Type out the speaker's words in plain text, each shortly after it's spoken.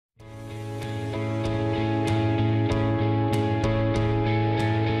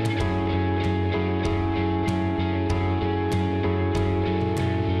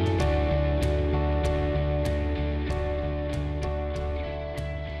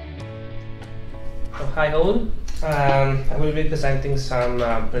Hi all, I will be presenting some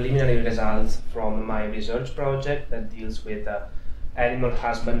preliminary results from my research project that deals with animal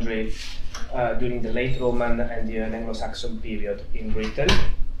husbandry during the late Roman and the Anglo-Saxon period in Britain.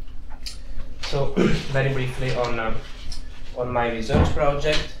 So, very briefly on my research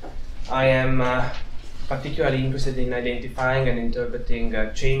project, I am particularly interested in identifying and interpreting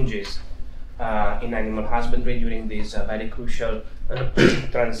changes in animal husbandry during this very crucial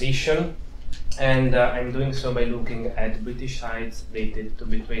transition. And I'm doing so by looking at British sites dated to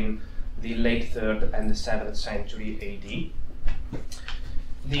between the late 3rd and the 7th century AD.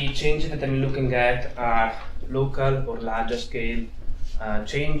 The changes that I'm looking at are local or larger scale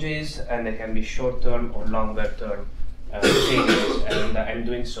changes, and they can be short-term or longer-term changes, and I'm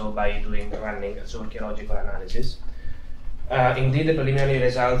doing so by running a zooarchaeological analysis. Indeed, the preliminary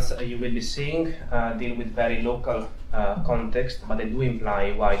results you will be seeing deal with very local context, but they do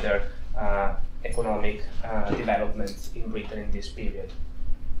imply wider economic developments in Britain in this period.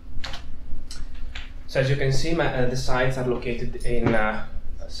 So as you can see, the sites are located in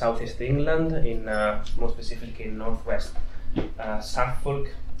southeast England, more specifically in northwest Suffolk,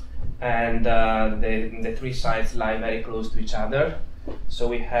 and the three sites lie very close to each other. So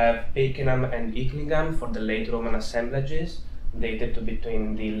we have Pakenham and Icklingham for the late Roman assemblages, dated to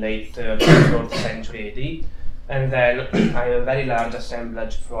between the late 3rd and 4th century AD, and then I have a very large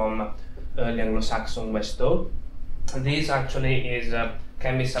assemblage from early Anglo-Saxon West Stow. This actually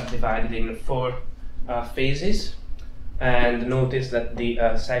can be subdivided in 4 phases, and notice that the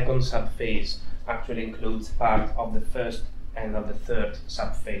second subphase actually includes part of the first and of the third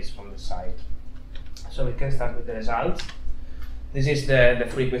subphase from the site. So we can start with the results. This is the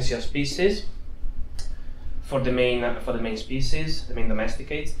frequency of species for the main species, the main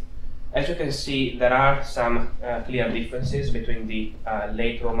domesticates. As you can see, there are some clear differences between the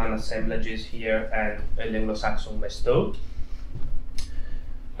late Roman assemblages here and early Anglo-Saxon West Stow.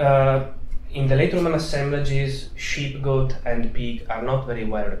 In the late Roman assemblages, sheep, goat and pig are not very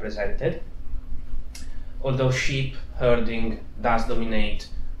well represented, although sheep herding does dominate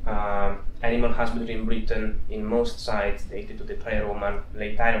animal husbandry in Britain in most sites dated to the pre-Roman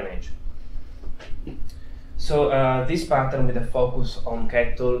late Iron Age. So this pattern with a focus on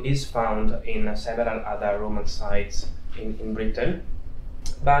cattle is found in several other Roman sites in Britain,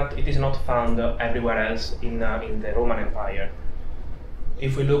 but it is not found everywhere else in the Roman Empire.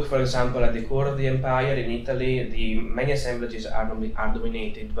 If we look, for example, at the core of the empire in Italy, the many assemblages are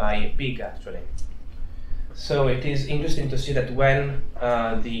dominated by pig actually. So it is interesting to see that when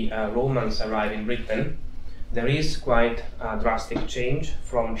the Romans arrive in Britain, there is quite a drastic change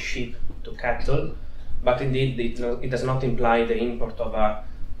from sheep to cattle, but indeed it does not imply the import of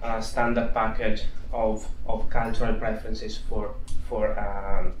a standard package of cultural preferences for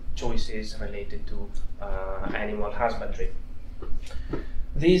choices related to animal husbandry.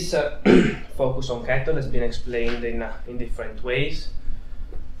 This focus on cattle has been explained in different ways.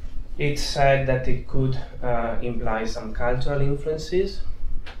 It's said that it could imply some cultural influences.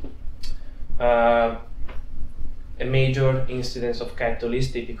 A major incidence of cattle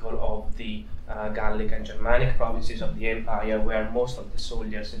is typical of the Gallic and Germanic provinces of the empire, where most of the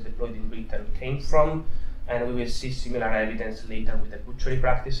soldiers deployed in Britain came from, and we will see similar evidence later with the butchery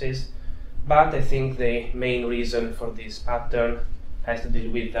practices. But I think the main reason for this pattern has to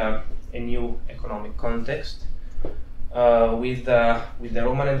do with a new economic context. With the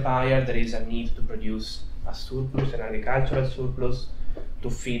Roman Empire, there is a need to produce a surplus, an agricultural surplus, to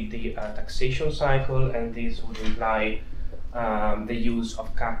feed the taxation cycle, and this would imply the use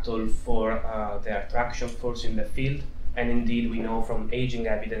of cattle for their traction force in the field. And indeed, we know from aging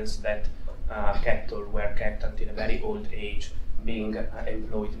evidence that cattle were kept until a very old age, being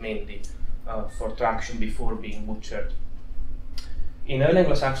employed mainly for traction before being butchered. In early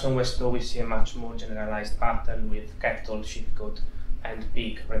Anglo-Saxon West Stow, we see a much more generalized pattern with cattle, sheep, goat and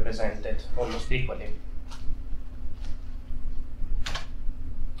pig represented almost equally.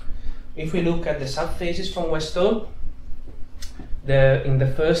 If we look at the subphases from West Stow, in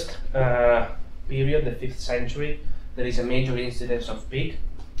the first period, the 5th century, there is a major incidence of pig,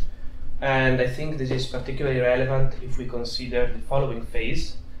 and I think this is particularly relevant if we consider the following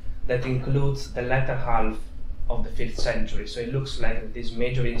phase that includes the latter half of the 5th century. So it looks like this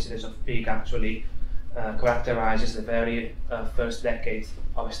major incidence of pig actually characterizes the very first decades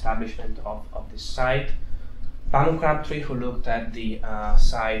of establishment of this site. Pam Crabtree, who looked at the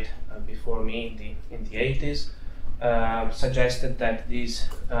site before me in the 80s, suggested that this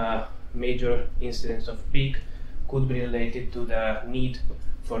major incidence of pig could be related to the need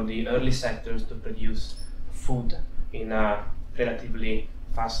for the early settlers to produce food in a relatively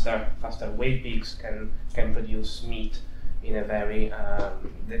faster way pigs can produce meat in a very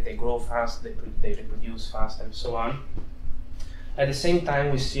they grow fast, they reproduce fast, and so on. At the same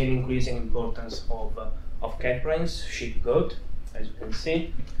time, we see an increasing importance of cat brains, sheep, goat, as you can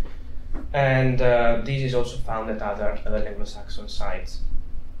see, and this is also found at other Anglo-Saxon sites.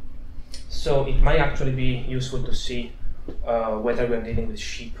 So it might actually be useful to see whether we are dealing with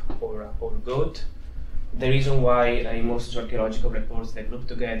sheep or goat. The reason why in most archaeological reports they group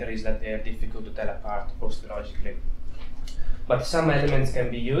together is that they are difficult to tell apart osteologically. But some elements can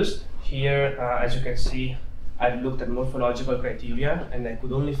be used. Here, as you can see, I've looked at morphological criteria and I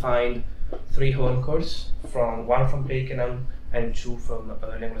could only find 3 horn cores, one from Pakenham and 2 from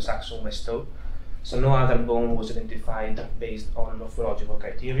Anglo-Saxon West Stow. So no other bone was identified based on morphological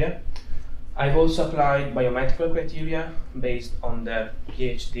criteria. I've also applied biometrical criteria based on the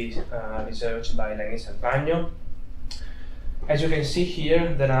PhD research by Lenis and Bagno. As you can see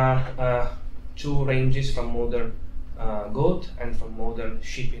here, there are 2 ranges from modern goat and from modern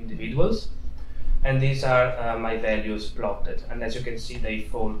sheep individuals, and these are my values plotted, and as you can see they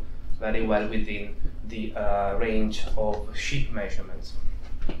fall very well within the range of sheep measurements.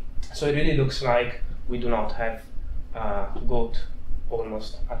 So it really looks like we do not have goat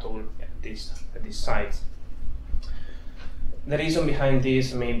almost at all at these sites. The reason behind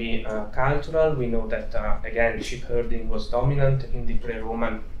this may be cultural. We know that again sheep herding was dominant in the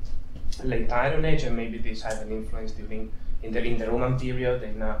pre-Roman late Iron Age, and maybe this had an influence in the Roman period,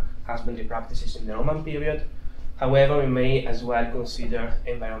 in husbandry practices in the Roman period. However, we may as well consider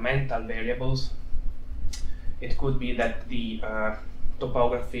environmental variables. It could be that the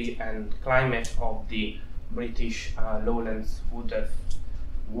topography and climate of the British lowlands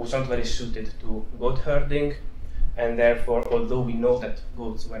was not very suited to goat herding, and therefore, although we know that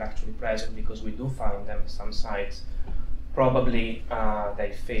goats were actually present because we do find them at some sites, probably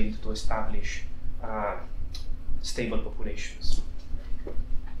they failed to establish stable populations.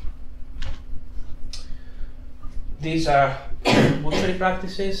 These are butchery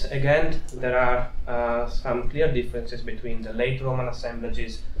practices. Again, there are some clear differences between the late Roman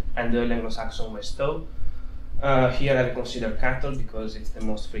assemblages and the early Anglo-Saxon West Stow. Here I consider cattle because it's the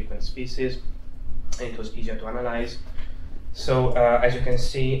most frequent species and it was easier to analyze. So as you can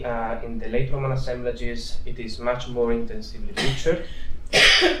see, in the late Roman assemblages, it is much more intensively butchered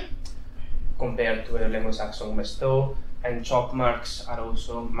compared to early Anglo-Saxon West Stow, and chalk marks are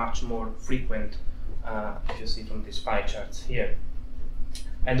also much more frequent, as you see from these pie charts here.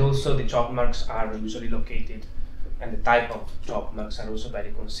 And also the chalk marks are usually located, and the type of chalk marks are also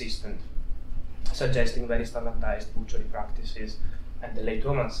very consistent, suggesting very standardized butchery practices at the late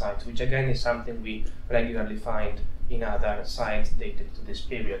Roman sites, which again is something we regularly find in other sites dated to this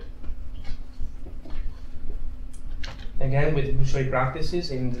period. Again, with butchery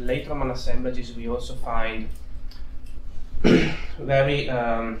practices, in the late Roman assemblages we also find very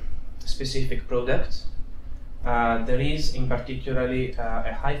specific products. There is in particularly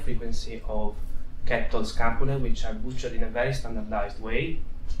a high frequency of cattle scapulae, which are butchered in a very standardized way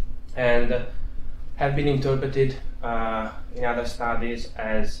and have been interpreted in other studies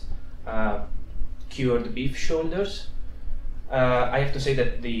as cured beef shoulders. I have to say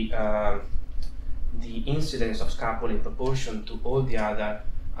that the incidence of scapula in proportion to all the other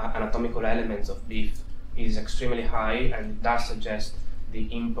anatomical elements of beef is extremely high, and it does suggest the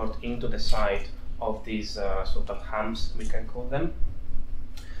import into the site of these sort of hams, we can call them.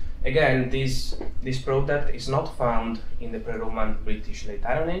 Again, this product is not found in the pre-Roman British late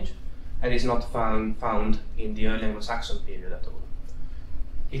Iron Age, and is not found in the early Anglo-Saxon period at all.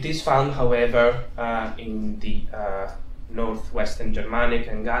 It is found, however, in the northwestern Germanic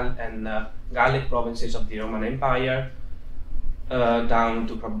and Gallic provinces of the Roman Empire, down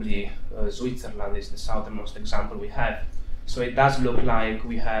to probably Switzerland is the southernmost example we have. So it does look like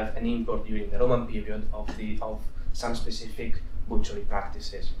we have an import during the Roman period of some specific butchery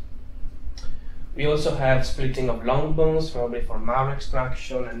practices. We also have splitting of long bones, probably for marrow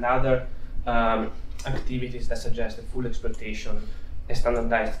extraction, and other activities that suggest a full exploitation, a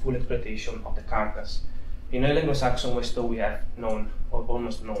standardized full exploitation of the carcass. In early Anglo-Saxon West Stow we have known, or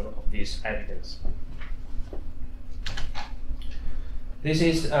almost known, of this evidence. This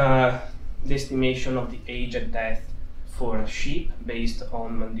is the estimation of the age at death for sheep based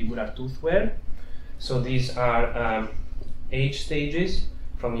on mandibular tooth wear. So these are age stages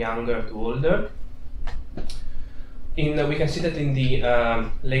from younger to older. We can see that in the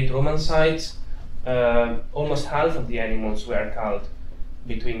late Roman sites, almost half of the animals were culled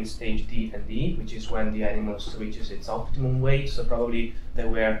between stage D and E, which is when the animal reaches its optimum weight. So probably they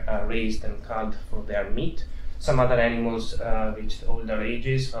were raised and culled for their meat. Some other animals reached older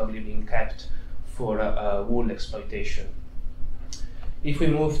ages, probably being kept for wool exploitation. If we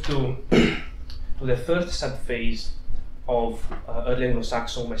move to the third subphase of early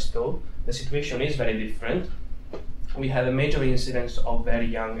Anglo-Saxon West Stow, the situation is very different. We have a major incidence of very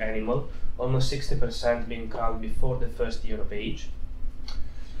young animal, almost 60% being culled before the first year of age.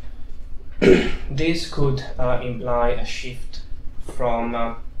 This could imply a shift from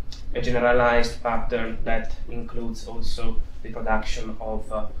a generalized pattern that includes also the production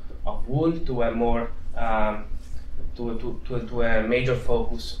of wool to a more to a major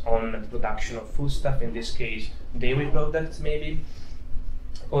focus on the production of foodstuff, in this case dairy products maybe,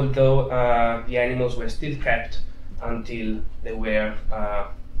 although the animals were still kept until they were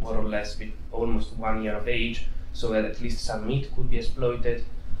more or less almost 1 year of age, so that at least some meat could be exploited.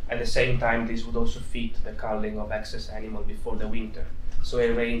 At the same time, this would also fit the culling of excess animal before the winter, so a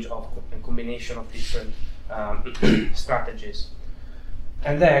range of a combination of different strategies.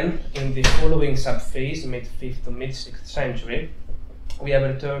 And then, in the following subphase, mid-5th to mid-6th century, we have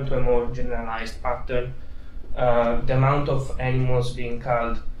returned to a more generalized pattern. The amount of animals being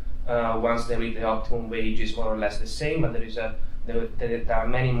culled once they reach the optimum weight is more or less the same, but there are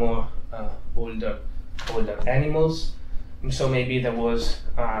many more older animals. And so maybe there was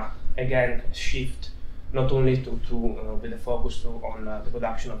again a shift, not only with a focus on the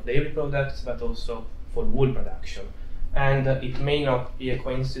production of dairy products, but also for wool production. And it may not be a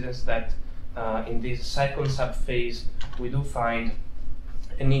coincidence that in this second subphase we do find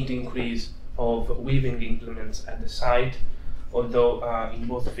a neat increase of weaving implements at the site, although in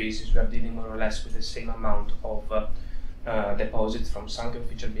both phases we are dealing more or less with the same amount of deposits from sunken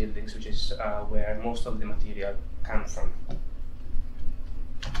feature buildings, which is where most of the material comes from.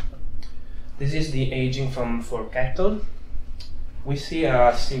 This is the aging for cattle. We see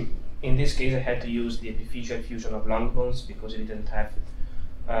in this case I had to use the epiphyseal fusion of long bones because it didn't have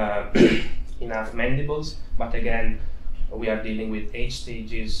enough mandibles, but again we are dealing with age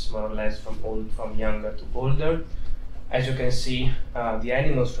stages more or less from younger to older. As you can see, the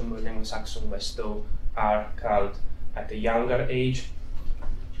animals from the Anglo-Saxon West Stow are culled at a younger age,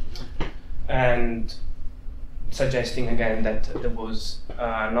 and suggesting again that there was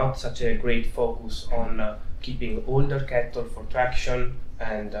not such a great focus on keeping older cattle for traction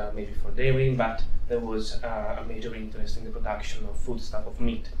and maybe for dairying, but there was a major interest in the production of foodstuff, of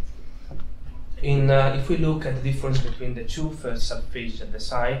meat. If we look at the difference between the two first subphases at the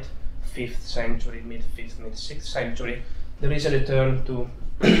site, 5th century, mid-5th, mid-6th century, there is a return to,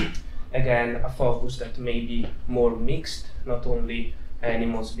 again, a focus that may be more mixed, not only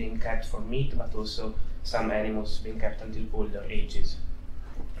animals being kept for meat, but also some animals being kept until older ages,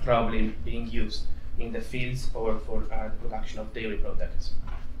 probably being used in the fields or for the production of dairy products.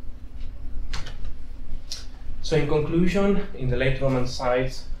 So in conclusion, in the late Roman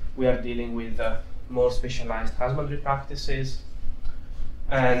sites, we are dealing with more specialized husbandry practices,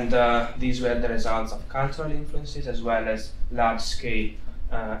 and these were the results of cultural influences as well as large-scale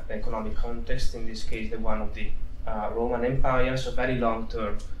economic context, in this case the one of the Roman Empire, so very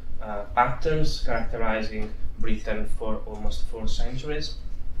long-term patterns characterizing Britain for almost 4 centuries.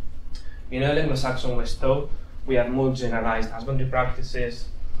 In early Anglo-Saxon West Stow, we have more generalized husbandry practices,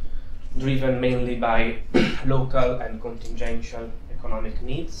 driven mainly by local and contingential economic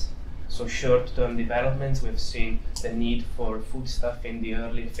needs. So short-term developments, we've seen the need for foodstuff in the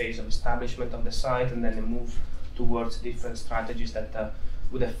early phase of establishment of the site, and then a move towards different strategies that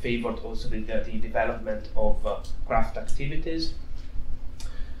would have favored also the development of craft activities.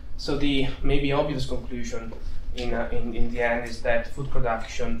 So the maybe obvious conclusion in the end is that food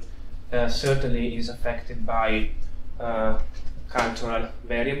production certainly is affected by cultural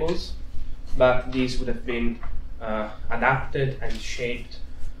variables, but these would have been adapted and shaped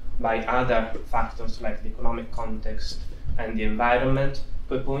by other factors like the economic context and the environment,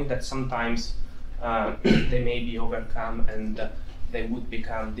 to a point that sometimes they may be overcome and they would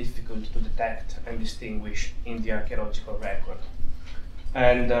become difficult to detect and distinguish in the archaeological record.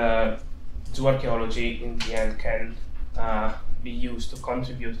 And zooarchaeology in the end can be used to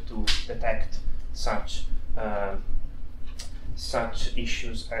contribute to detect such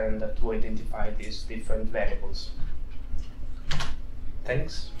issues and to identify these different variables.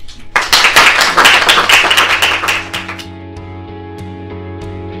 Thanks.